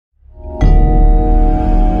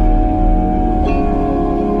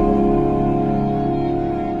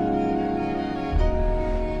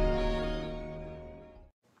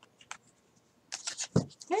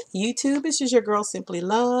YouTube. This is your girl Simply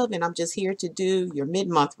Love, and I'm just here to do your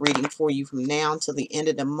mid-month reading for you from now until the end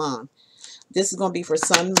of the month. This is going to be for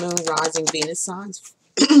Sun, Moon, Rising, Venus signs.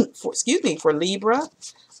 For Libra.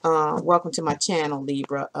 Welcome to my channel,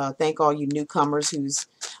 Libra. Thank all you newcomers who's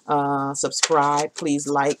subscribed. Please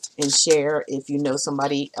like and share if you know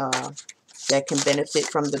somebody that can benefit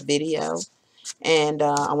from the video. And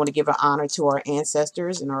I want to give an honor to our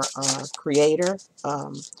ancestors and our creator.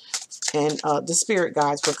 And the spirit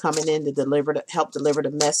guides for coming in to help deliver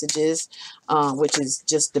the messages, which is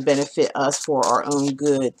just to benefit us for our own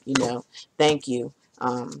good. Thank you.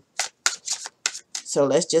 So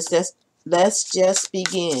let's just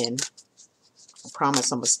begin. I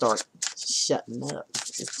promise I'm gonna start shutting up.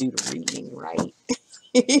 Just do the reading, right?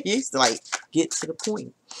 It's like get to the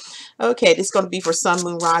point. Okay, this is going to be for Sun,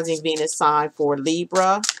 Moon, Rising, Venus sign for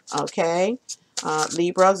Libra. Okay.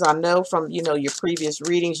 Libras, I know from, your previous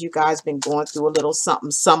readings, you guys been going through a little something.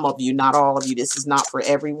 Some of you, not all of you. This is not for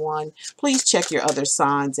everyone. Please check your other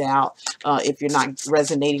signs out if you're not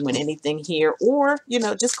resonating with anything here. Or,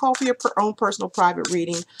 just call for your own personal private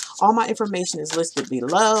reading. All my information is listed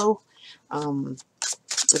below.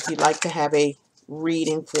 If you'd like to have a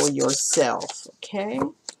reading for yourself. Okay.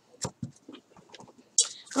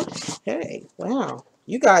 Okay. Wow.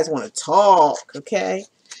 You guys want to talk. Okay.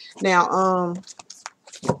 Now,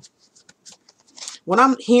 when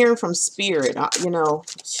I'm hearing from spirit,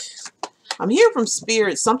 I'm hearing from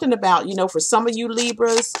spirit something about, for some of you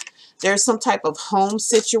Libras, there's some type of home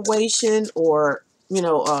situation or,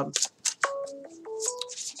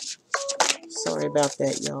 sorry about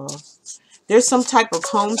that, y'all. There's some type of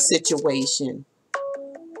home situation.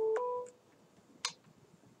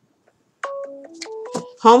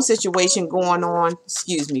 Home situation going on.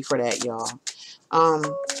 Excuse me for that, y'all.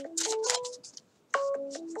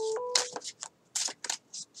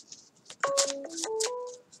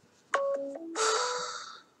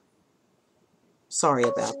 Sorry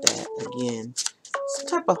about that again.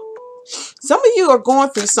 Some of you are going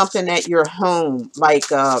through something at your home,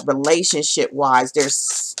 like relationship wise.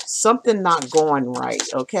 There's something not going right.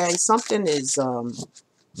 Okay, something is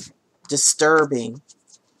disturbing.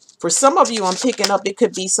 For some of you, I'm picking up, it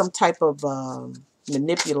could be some type of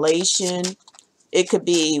manipulation. It could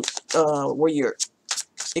be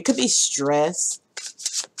it could be stress.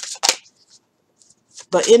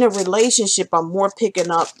 But in a relationship, I'm more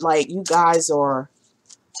picking up like you guys are,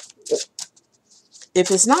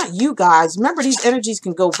 if it's not you guys, remember these energies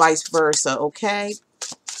can go vice versa, okay?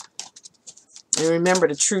 And remember,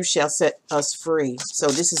 the truth shall set us free. So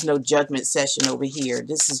this is no judgment session over here.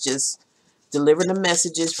 This is just delivering the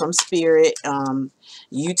messages from spirit.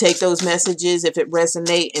 You take those messages if it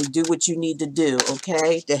resonates and do what you need to do,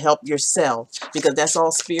 okay, to help yourself, because that's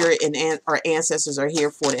all spirit and our ancestors are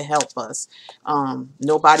here for, to help us.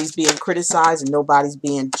 Nobody's being criticized and nobody's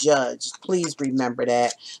being judged. Please remember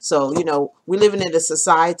that. So, we're living in a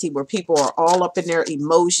society where people are all up in their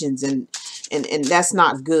emotions, and that's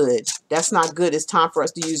not good. That's not good. It's time for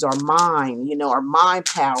us to use our mind, our mind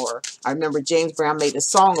power. I remember James Brown made a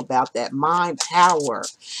song about that, mind power.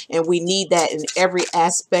 And we need that in every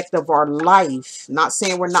aspect of our life. Not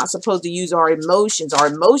saying we're not supposed to use our emotions. Our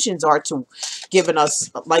emotions are to giving us,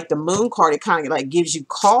 like the moon card, it kind of like gives you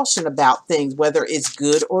caution about things, whether it's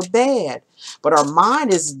good or bad. But our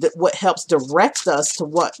mind is what helps direct us to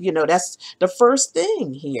what, that's the first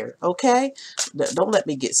thing here, okay? Don't let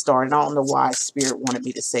me get started. I don't know why spirit wanted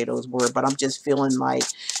me to say those words, but I'm just feeling like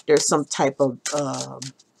there's some type of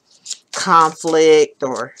conflict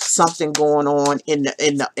or something going on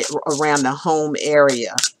around the home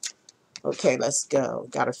area. Okay, let's go.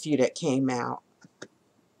 Got a few that came out.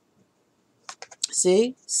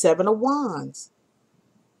 See? 7 of Wands.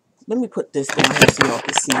 Let me put this down here so y'all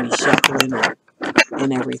can see me shuffling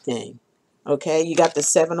and everything. Okay, you got the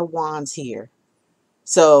 7 of Wands here.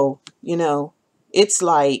 So, it's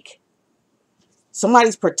like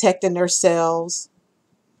somebody's protecting themselves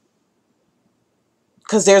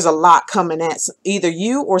because there's a lot coming at either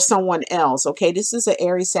you or someone else. Okay, this is an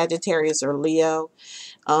Aries, Sagittarius, or Leo.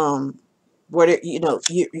 Where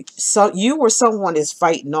you or someone is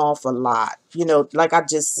fighting off a lot. Like I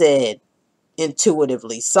just said,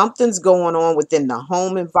 intuitively, something's going on within the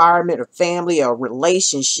home environment or family or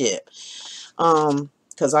relationship.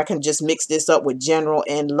 Because I can just mix this up with general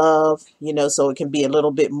and love, so it can be a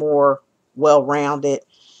little bit more well-rounded.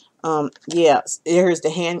 Yeah, here's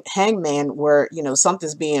the hangman where,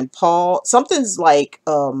 something's being paused. Something's like,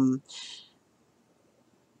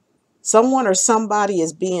 someone or somebody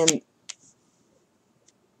is being,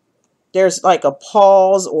 there's like a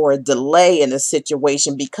pause or a delay in a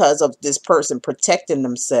situation because of this person protecting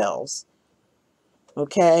themselves.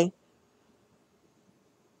 Okay.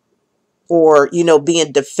 Or, you know,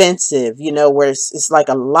 being defensive, you know, where it's like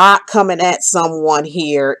a lot coming at someone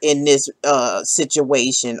here in this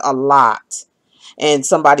situation, a lot. And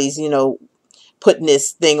somebody's, you know, putting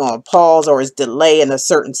this thing on pause or is delaying a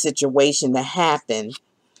certain situation to happen.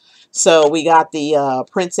 So we got the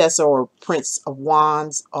Princess or Prince of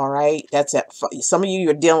Wands. All right. That's it. Some of you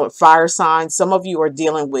are dealing with fire signs. Some of you are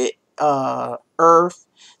dealing with earth.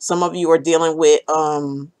 Some of you are dealing with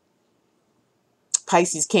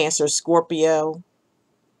Pisces, Cancer, Scorpio.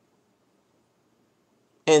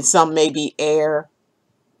 And some may be air.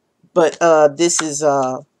 But this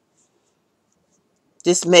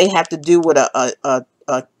may have to do with a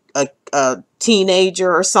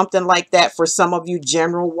teenager or something like that for some of you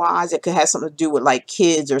general wise. It could have something to do with like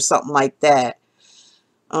kids or something like that.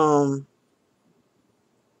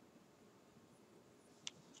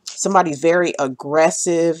 Somebody's very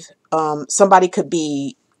aggressive. Somebody could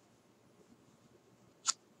be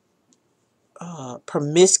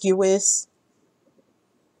promiscuous.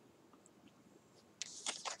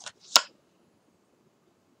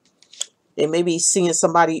 They may be seeing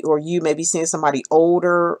somebody, or you may be seeing somebody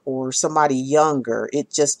older or somebody younger. It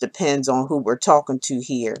just depends on who we're talking to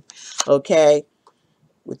here. Okay.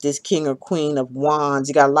 With this King or Queen of Wands,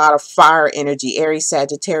 you got a lot of fire energy, Aries,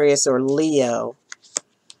 Sagittarius, or Leo.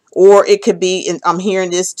 Or it could be, and I'm hearing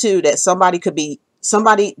this too, that somebody could be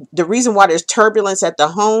somebody. The reason why there's turbulence at the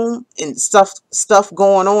home and stuff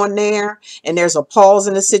going on there, and there's a pause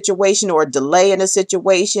in the situation or a delay in the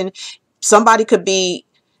situation. Somebody could be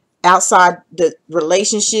outside the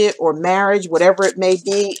relationship or marriage, whatever it may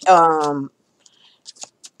be. And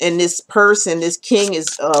this person, this king,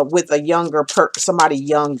 is with a younger somebody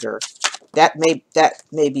younger. That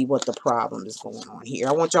may be what the problem is going on here.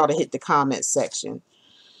 I want y'all to hit the comment section.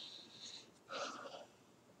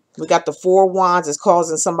 We got the Four of Wands is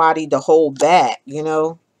causing somebody to hold back, you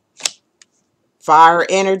know. Fire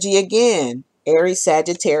energy again. Aries,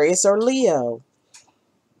 Sagittarius, or Leo.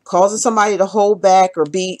 Causing somebody to hold back or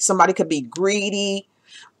somebody could be greedy.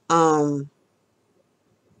 I'm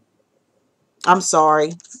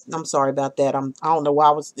sorry. I'm sorry about that. I don't know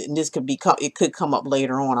why and this it could come up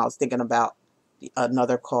later on. I was thinking about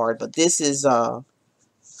another card, but this is a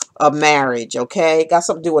marriage, okay? Got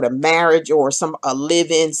something to do with a marriage or a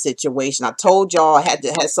live-in situation. I told y'all it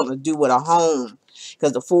had something to do with a home,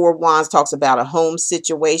 because the Four of Wands talks about a home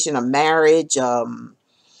situation, a marriage,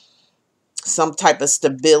 some type of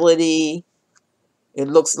stability. It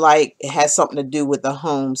looks like it has something to do with a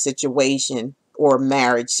home situation or a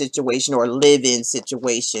marriage situation or a live-in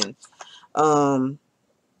situation.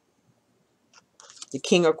 The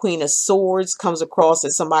King or Queen of Swords comes across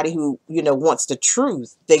as somebody who, you know, wants the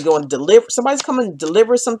truth. They're going to deliver. Somebody's coming to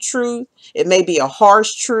deliver some truth. It may be a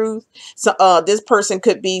harsh truth. So this person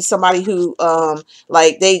could be somebody who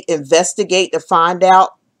like they investigate to find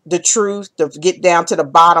out the truth, to get down to the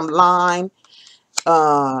bottom line.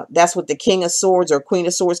 That's what the King of Swords or Queen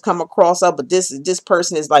of Swords come across of. But this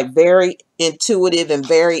person is like very intuitive and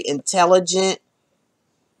very intelligent.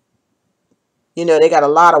 You know, they got a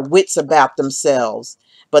lot of wits about themselves,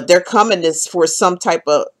 but they're coming this for some type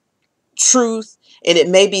of truth, and it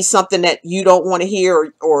may be something that you don't want to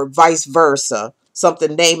hear, or vice versa.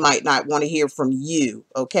 Something they might not want to hear from you,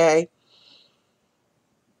 okay?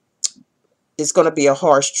 It's going to be a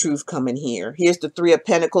harsh truth coming here. Here's the Three of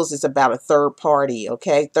Pentacles. It's about a third party,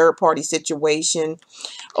 okay? Third party situation.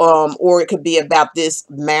 Or it could be about this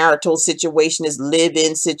marital situation, this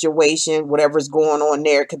live-in situation, whatever's going on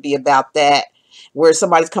there. It could be about that, where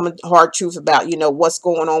somebody's coming hard truth about, you know, what's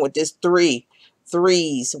going on with this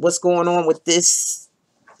threes, what's going on with this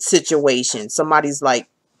situation. Somebody's like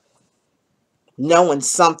knowing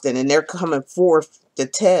something and they're coming forth to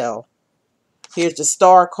tell. Here's the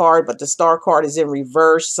Star card, but the Star card is in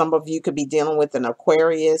reverse. Some of you could be dealing with an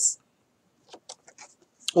Aquarius.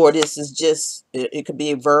 Or this is just, it could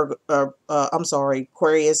be a Virgo, I'm sorry,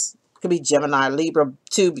 Aquarius. It could be Gemini, Libra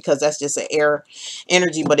too, because that's just an air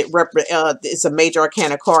energy, but it's a major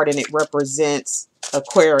arcana card and it represents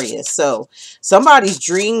Aquarius. So somebody's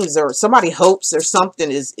dreams or somebody's hopes or something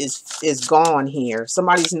is gone here.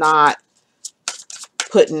 Somebody's not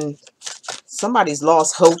somebody's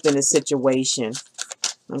lost hope in a situation.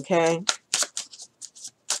 Okay.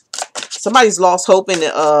 Somebody's lost hope in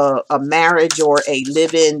a marriage or a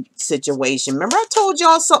live-in situation. Remember I told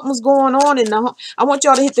y'all something was going on in the home? I want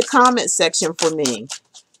y'all to hit the comment section for me.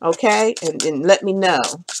 Okay? And let me know.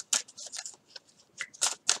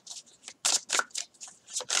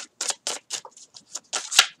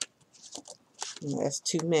 That's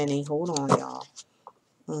too many. Hold on,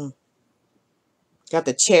 y'all. Got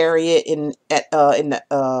the Chariot at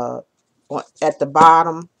the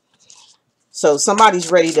bottom. So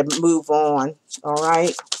somebody's ready to move on. All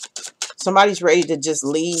right. Somebody's ready to just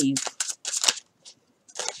leave.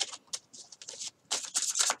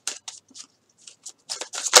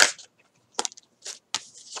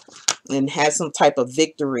 And have some type of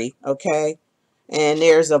victory. Okay. And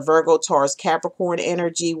there's a Virgo, Taurus, Capricorn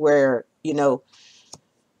energy where, you know,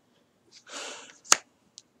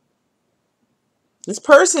 this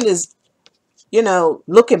person is, you know,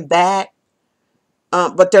 looking back,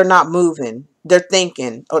 but they're not moving. They're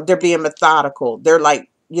thinking, or they're being methodical. They're like,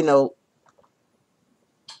 you know,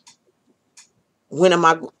 when am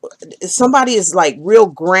I? Somebody is like real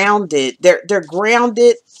grounded. They're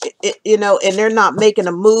grounded, you know, and they're not making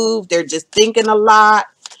a move. They're just thinking a lot.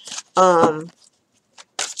 Um,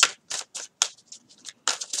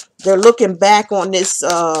 they're looking back on this.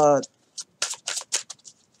 They're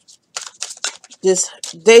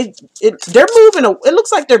moving. It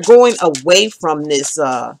looks like they're going away from this.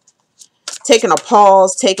 Taking a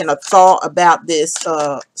pause, taking a thought about this.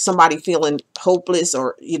 Somebody feeling hopeless,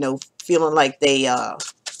 or you know, feeling like they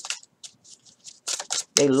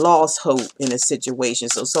lost hope in a situation.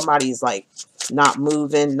 So somebody's like not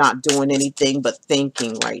moving, not doing anything but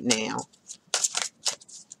thinking right now.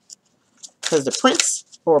 Because the Prince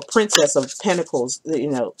or Princess of Pentacles, you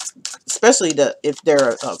know, especially if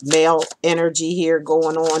they're a male energy here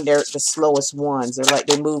going on, they're the slowest ones. They're like,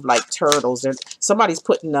 they move like turtles. Somebody's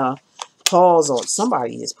putting a pause on,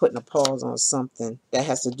 somebody is putting a pause on something that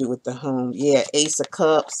has to do with the home. Yeah, Ace of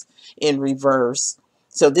Cups in reverse.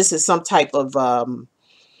 So this is some type of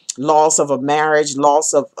loss of a marriage,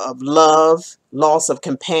 loss of love, loss of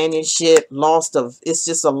companionship, loss of, it's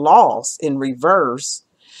just a loss in reverse.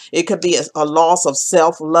 It could be a loss of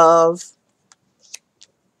self-love.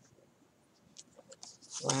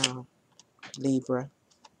 Wow, Libra.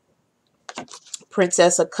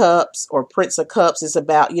 Princess of Cups or Prince of Cups is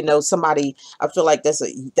about, you know, somebody, I feel like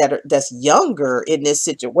that's younger in this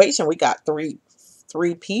situation. We got three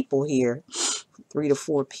people here. 3 to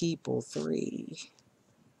 4 people. 3.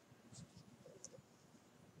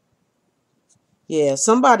 Yeah,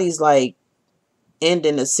 somebody's like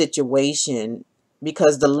ending a situation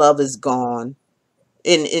because the love is gone.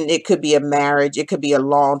 And it could be a marriage. It could be a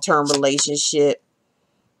long-term relationship.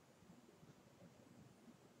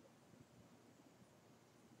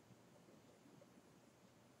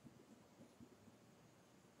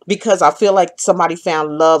 Because I feel like somebody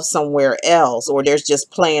found love somewhere else, or there's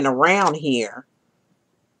just playing around here.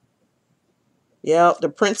 Yep, the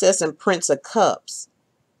Princess and Prince of Cups.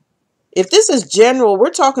 If this is general, we're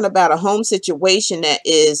talking about a home situation that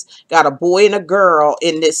is got a boy and a girl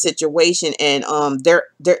in this situation, and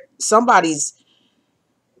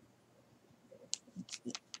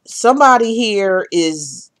somebody here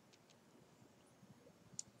is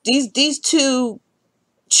these two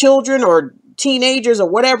children or teenagers or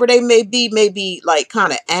whatever they may be like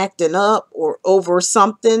kind of acting up or over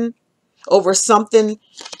something.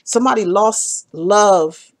 Somebody lost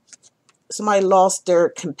love. Somebody lost their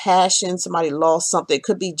compassion. Somebody lost something. It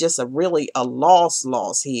could be just a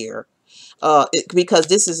loss here. Because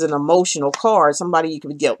this is an emotional card. Somebody you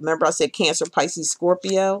could get. Remember I said Cancer, Pisces,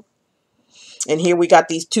 Scorpio? And here we got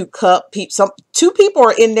these two people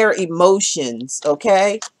are in their emotions,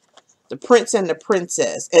 okay? The prince and the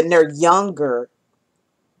princess, and they're younger.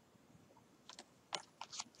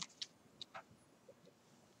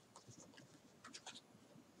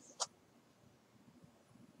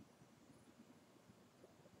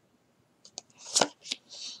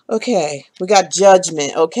 Okay, we got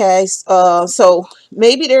Judgment, okay? So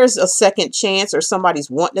maybe there's a second chance, or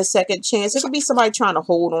somebody's wanting a second chance. It could be somebody trying to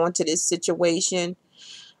hold on to this situation.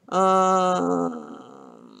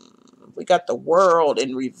 We got the World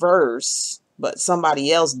in reverse, but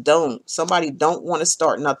somebody else don't. Somebody don't want to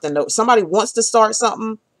start nothing. Somebody wants to start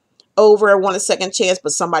something over and want a second chance,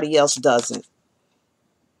 but somebody else doesn't.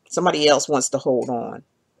 Somebody else wants to hold on.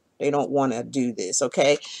 They don't want to do this,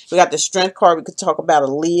 okay? We got the Strength card. We could talk about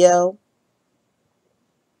a Leo.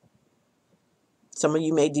 Some of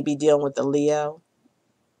you may be dealing with a Leo,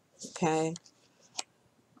 okay?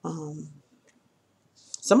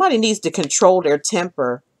 Somebody needs to control their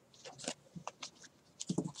temper,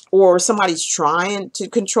 or somebody's trying to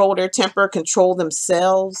control their temper, control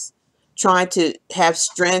themselves, trying to have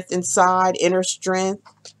strength inside, inner strength.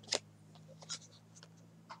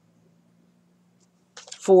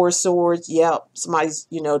 4 swords. Yep. Somebody's,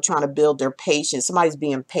 you know, trying to build their patience. Somebody's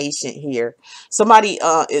being patient here. Somebody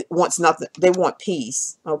it wants nothing. They want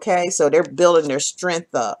peace. Okay. So they're building their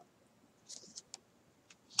strength up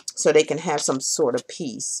so they can have some sort of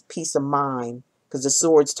peace of mind. because the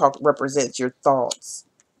swords represents your thoughts.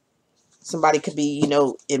 Somebody could be, you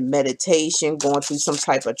know, in meditation, going through some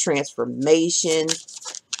type of transformation,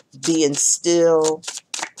 being still.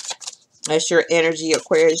 That's your energy,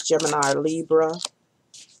 Aquarius, Gemini, Libra.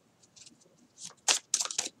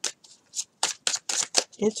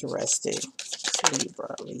 Interesting.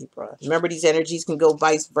 Libra, Libra. Remember, these energies can go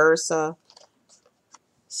vice versa.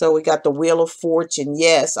 So we got the Wheel of Fortune.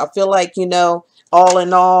 Yes, I feel like, you know, all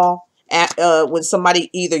in all, when somebody,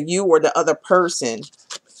 either you or the other person,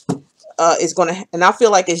 is going to, and I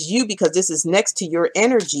feel like it's you because this is next to your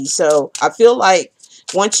energy. So I feel like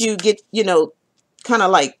once you get, you know, kind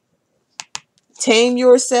of like tame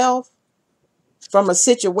yourself from a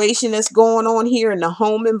situation that's going on here in the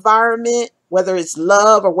home environment, whether it's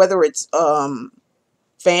love or whether it's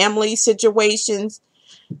family situations,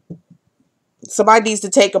 somebody needs to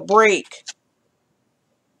take a break.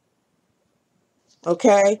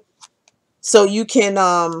 Okay, so you can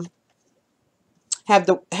have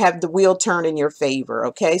the wheel turn in your favor.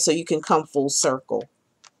 Okay, so you can come full circle.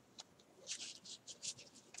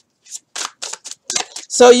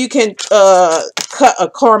 So you can cut a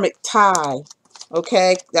karmic tie.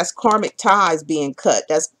 Okay, that's karmic ties being cut.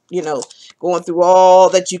 That's, you know, going through all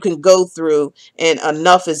that you can go through, and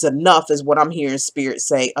enough is enough is what I'm hearing Spirit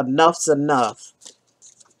say. Enough's enough.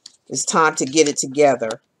 It's time to get it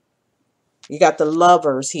together. You got the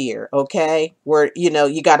Lovers here, okay, where, you know,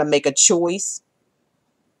 you got to make a choice.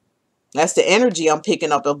 That's the energy I'm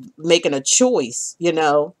picking up of making a choice, you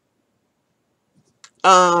know.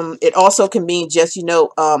 It also can mean just, you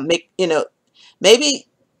know, maybe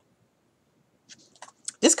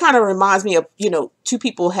this kind of reminds me of, you know, two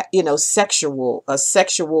people, you know, a sexual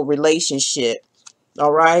relationship.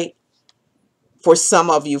 All right. For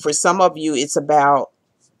some of you, it's about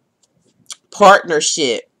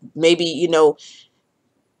partnership. Maybe, you know,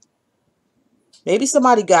 maybe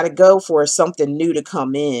somebody got to go for something new to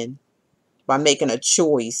come in by making a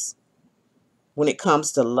choice when it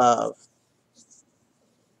comes to love.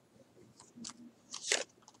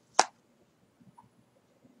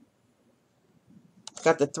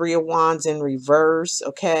 Got the Three of Wands in reverse.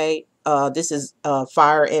 Okay. This is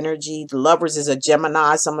fire energy. The Lovers is a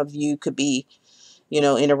Gemini. Some of you could be, you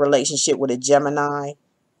know, in a relationship with a Gemini.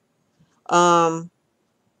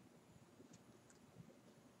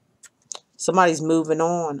 Somebody's moving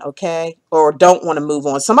on, okay? Or don't want to move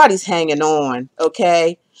on. Somebody's hanging on,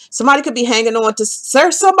 okay? Somebody could be hanging on to,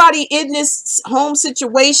 there's somebody in this home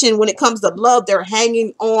situation when it comes to love, they're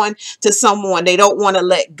hanging on to someone. They don't want to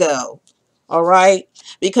let go, all right?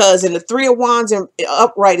 Because in the Three of Wands and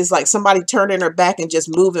upright is like somebody turning their back and just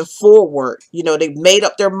moving forward. You know, they've made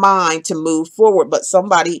up their mind to move forward, but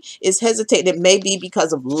somebody is hesitating. It may be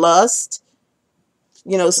because of lust.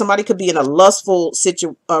 You know, somebody could be in a lustful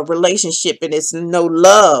relationship and it's no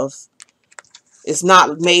love. It's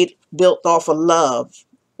not built off of love.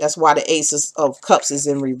 That's why the Ace of Cups is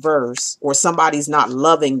in reverse. Or somebody's not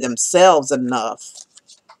loving themselves enough.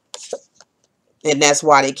 And that's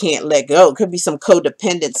why they can't let go. It could be some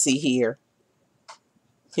codependency here.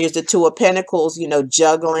 Here's the Two of Pentacles, you know,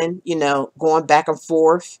 juggling, you know, going back and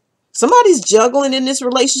forth. Somebody's juggling in this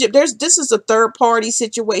relationship. This is a third party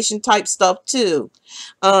situation type stuff too.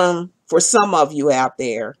 For some of you out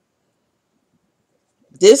there.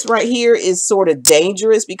 This right here is sort of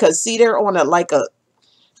dangerous because see, they're on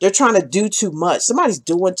they're trying to do too much. Somebody's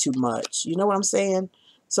doing too much. You know what I'm saying?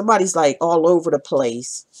 Somebody's like all over the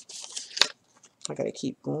place. I gotta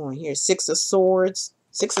keep going here. Six of Swords.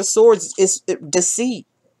 Six of Swords is deceit.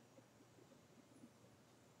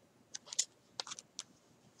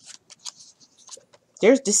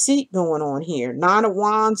 There's deceit going on here. Nine of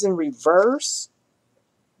Wands in reverse.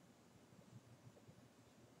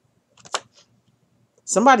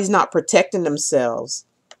 Somebody's not protecting themselves.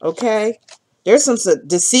 Okay? There's some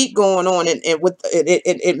deceit going on, and with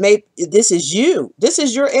this is you. This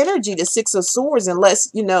is your energy, the Six of Swords, unless,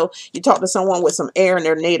 you know, you talk to someone with some air in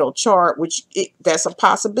their natal chart, which that's a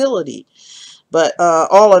possibility. But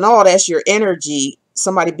all in all, that's your energy.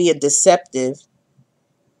 Somebody being deceptive.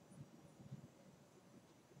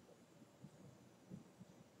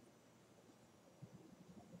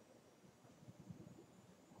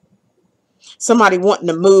 Somebody wanting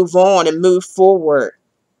to move on and move forward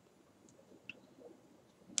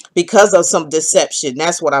because of some deception.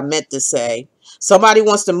 That's what I meant to say. Somebody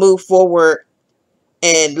wants to move forward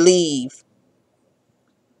and leave.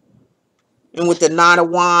 And with the Nine of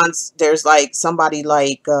Wands, there's like somebody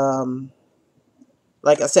like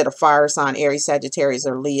I said, a fire sign, Aries, Sagittarius,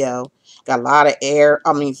 or Leo. Got a lot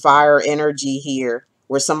of fire energy here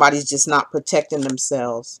where somebody's just not protecting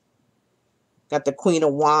themselves. Got the Queen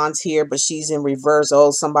of Wands here, but she's in reverse. Oh,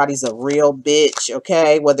 somebody's a real bitch,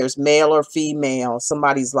 okay? Whether it's male or female.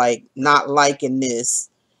 Somebody's like not liking this.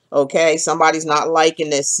 Okay? Somebody's not liking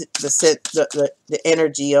this, the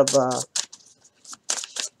energy of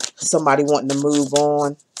somebody wanting to move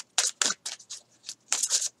on.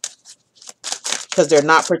 Because they're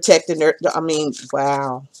not protecting their, I mean,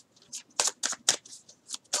 wow.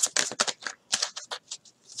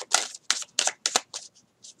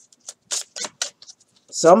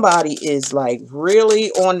 Somebody is like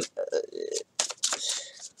really on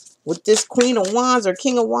with this Queen of Wands or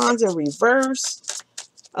King of Wands in reverse.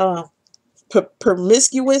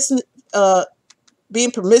 Promiscuous,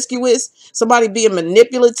 being promiscuous, somebody being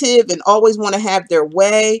manipulative and always want to have their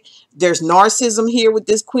way. There's narcissism here with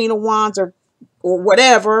this Queen of Wands or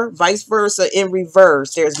whatever, vice versa in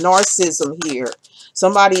reverse. There's narcissism here.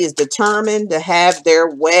 Somebody is determined to have their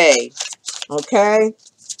way. Okay?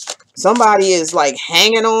 Somebody is like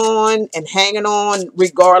hanging on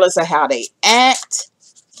regardless of how they act.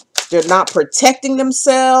 They're not protecting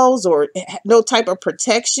themselves or no type of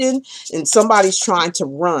protection. And somebody's trying to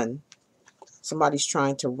run. Somebody's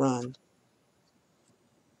trying to run.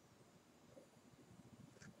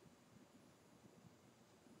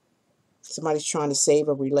 Somebody's trying to save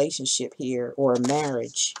a relationship here or a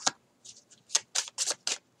marriage.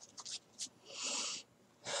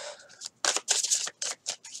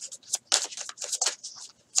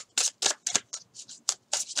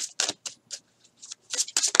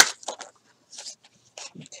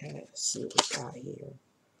 Okay, let's see what we got here.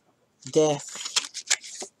 Death.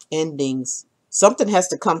 Endings. Something has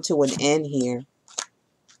to come to an end here.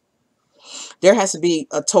 There has to be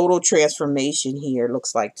a total transformation here,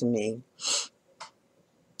 looks like to me.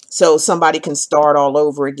 So somebody can start all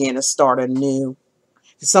over again or start anew.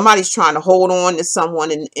 Somebody's trying to hold on to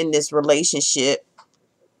someone in this relationship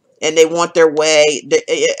and they want their way.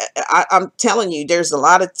 I'm telling you, there's a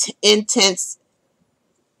lot of intense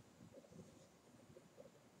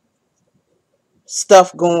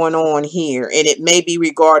stuff going on here. And it may be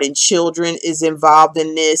regarding children is involved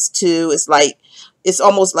in this too. It's like, it's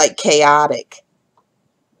almost like chaotic.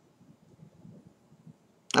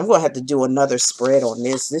 I'm going to have to do another spread on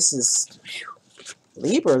this. This is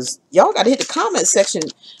Libras. Y'all got to hit the comment section.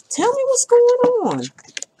 Tell me what's going on.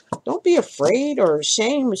 Don't be afraid or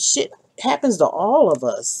ashamed. Shit happens to all of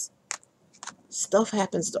us. Stuff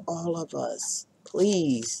happens to all of us.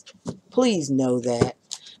 Please. Please know that.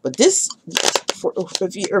 But this,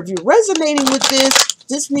 if you're resonating with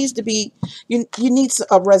this needs to be, you need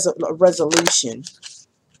a resolution.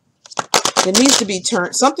 It needs to be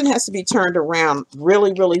turned, something has to be turned around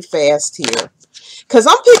really, really fast here. Because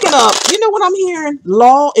I'm picking up, you know what I'm hearing?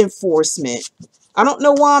 Law enforcement. I don't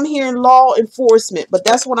know why I'm hearing law enforcement, but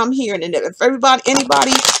that's what I'm hearing. And if anybody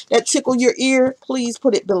that tickle your ear, please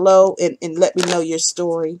put it below and let me know your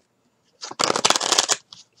story.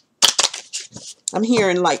 I'm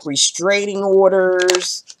hearing like restraining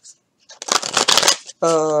orders.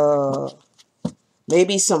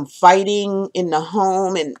 Maybe some fighting in the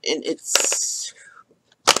home, and it's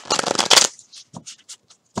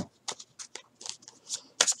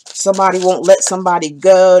somebody won't let somebody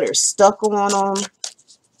go. They're stuck on them.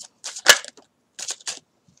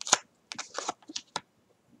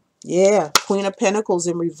 Yeah, Queen of Pentacles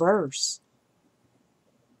in reverse.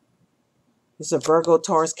 It's a Virgo,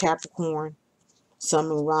 Taurus, Capricorn, Sun,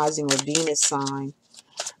 Moon, Rising, or Venus sign.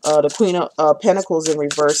 The Queen of Pentacles in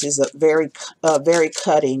reverse is a very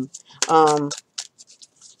cutting,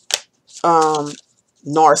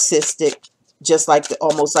 narcissistic, just like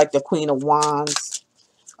almost like the Queen of Wands,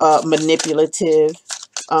 manipulative.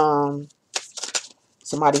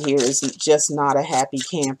 Somebody here is just not a happy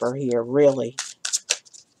camper here, really.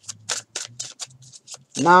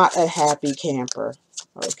 Not a happy camper.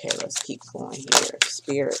 Okay, let's keep going here.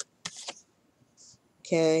 Spirit.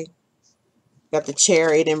 Okay. Got the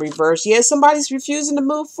Chariot in reverse. Yeah, somebody's refusing to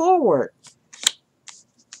move forward.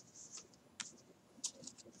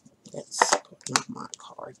 Let's put my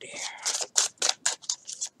card there.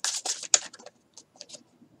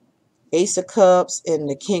 Ace of Cups and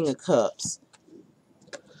the King of Cups.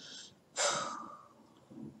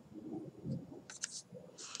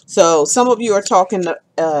 So some of you are talking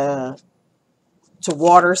to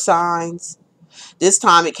water signs. This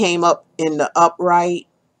time it came up in the upright.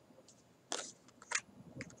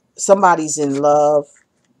 Somebody's in love,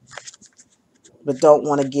 but don't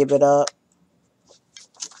want to give it up.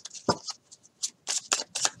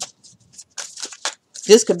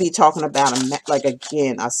 This could be talking about, like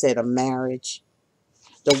again, I said a marriage.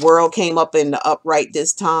 The World came up in the upright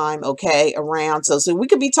this time, okay, around. So we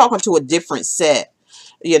could be talking to a different set,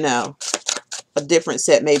 you know. a different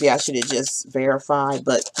set. Maybe I should have just verified,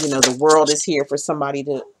 but you know, the world is here for somebody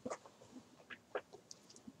to,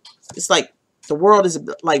 it's like the world is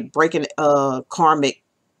like breaking karmic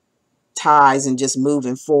ties and just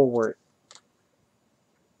moving forward.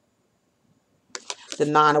 The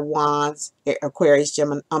Nine of Wands, Aquarius,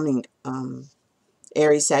 Gemini,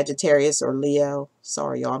 Aries, Sagittarius, or Leo.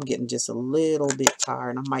 Sorry, y'all, I'm getting just a little bit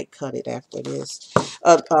tired. I might cut it after this.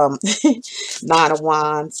 Nine of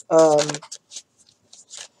Wands.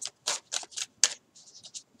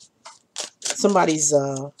 Somebody's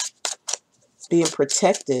being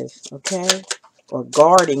protective, okay? Or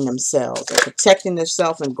guarding themselves, or protecting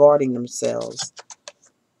themselves and guarding themselves.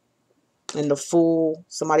 And the Fool,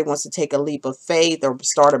 somebody wants to take a leap of faith or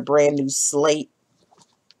start a brand new slate.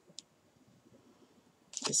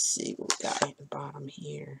 Let's see what we got at the bottom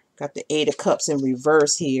here. Got the Eight of Cups in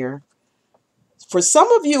reverse here. For some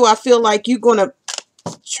of you, I feel like you're going to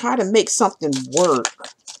try to make something work.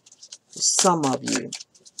 For some of you.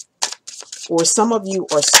 Or some of you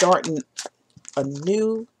are starting a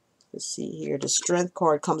new, let's see here, the Strength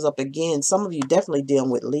card comes up again. Some of you definitely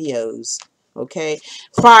dealing with Leos. Okay,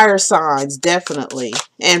 fire signs, definitely,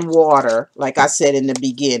 and water, like I said in the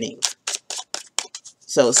beginning.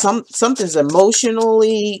 So something's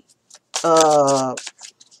emotionally, a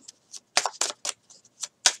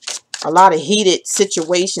lot of heated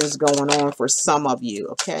situations going on for some of you,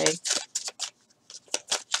 okay?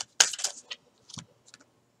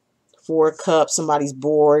 Four of Cups, somebody's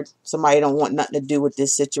bored. Somebody don't want nothing to do with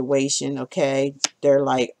this situation, okay? They're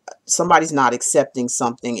like, somebody's not accepting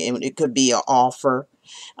something, and it could be an offer.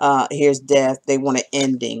 Here's Death. They want an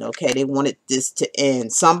ending, okay? They wanted this to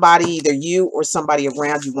end. Somebody, either you or somebody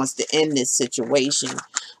around you, wants to end this situation.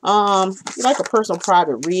 Like a personal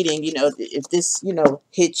private reading, you know, if this, you know,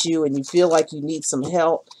 hits you and you feel like you need some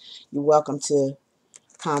help, you're welcome to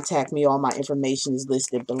contact me. All my information is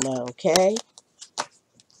listed below, okay?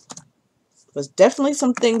 There's definitely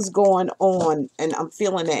some things going on, and I'm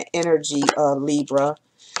feeling that energy, Libra,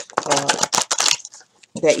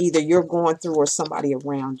 that either you're going through or somebody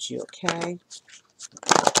around you, okay?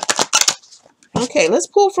 Okay, let's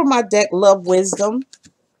pull from my deck, Love Wisdom.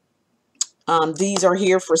 These are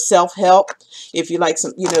here for self-help. If you like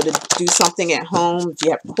some, you know, to do something at home, if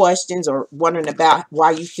you have questions or wondering about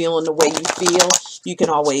why you feeling the way you feel, you can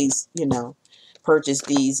always, you know, purchase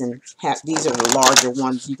these, and have, these are the larger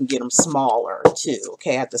ones. You can get them smaller too,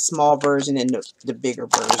 okay? I have the small version and the bigger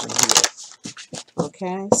version here.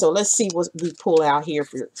 Okay, so let's see what we pull out here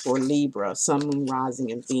for Libra, Sun, Moon,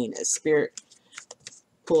 Rising, and Venus. Spirit,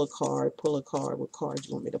 pull a card, pull a card. What card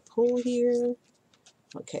you want me to pull here?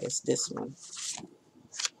 Okay, it's this one.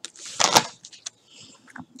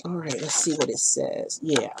 All right, let's see what it says.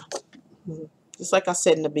 Yeah, just like I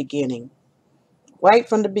said in the beginning, right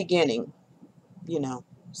from the beginning, you know,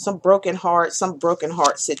 some broken heart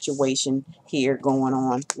situation here going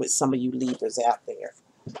on with some of you Libras out there.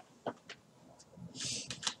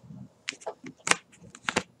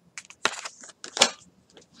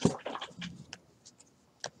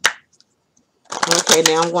 Okay,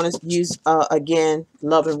 now I'm going to use, again,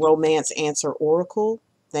 Love and Romance Answer Oracle.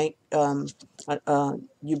 You'll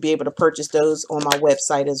be able to purchase those on my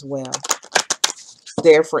website as well.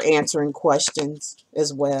 There for answering questions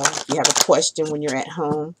as well. If you have a question when you're at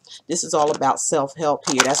home. This is all about self-help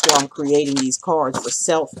here. That's why I'm creating these cards, for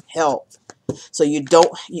self-help. So you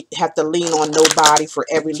don't have to lean on nobody for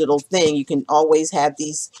every little thing. You can always have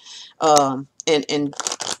these and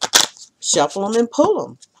shuffle them and pull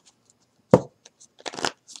them.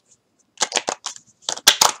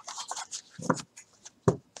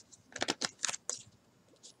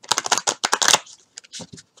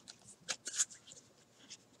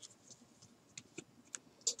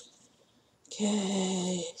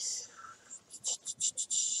 Okay.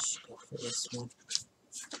 Go for this one.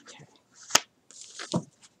 Okay.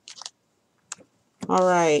 All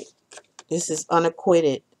right. This is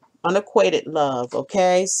unacquitted love,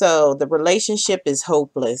 okay? So the relationship is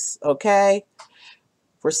hopeless, okay?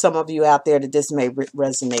 For some of you out there that this may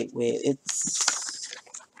resonate with. It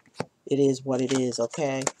is what it is,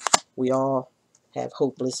 okay? We all have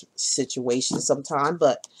hopeless situations sometimes,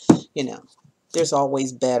 but, you know, there's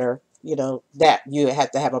always better. You know, that you have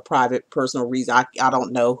to have a private, personal reason. I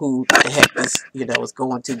don't know who the heck this, you know, is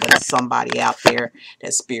going to, but it's somebody out there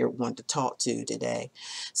that Spirit wanted to talk to today.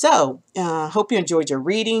 So, hope you enjoyed your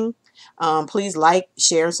reading. Please like,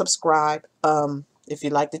 share, and subscribe if you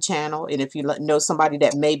like the channel. And if you know somebody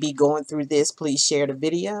that may be going through this, please share the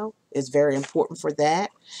video. It's very important for that.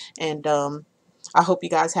 And I hope you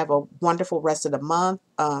guys have a wonderful rest of the month.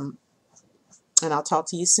 And I'll talk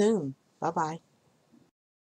to you soon. Bye-bye.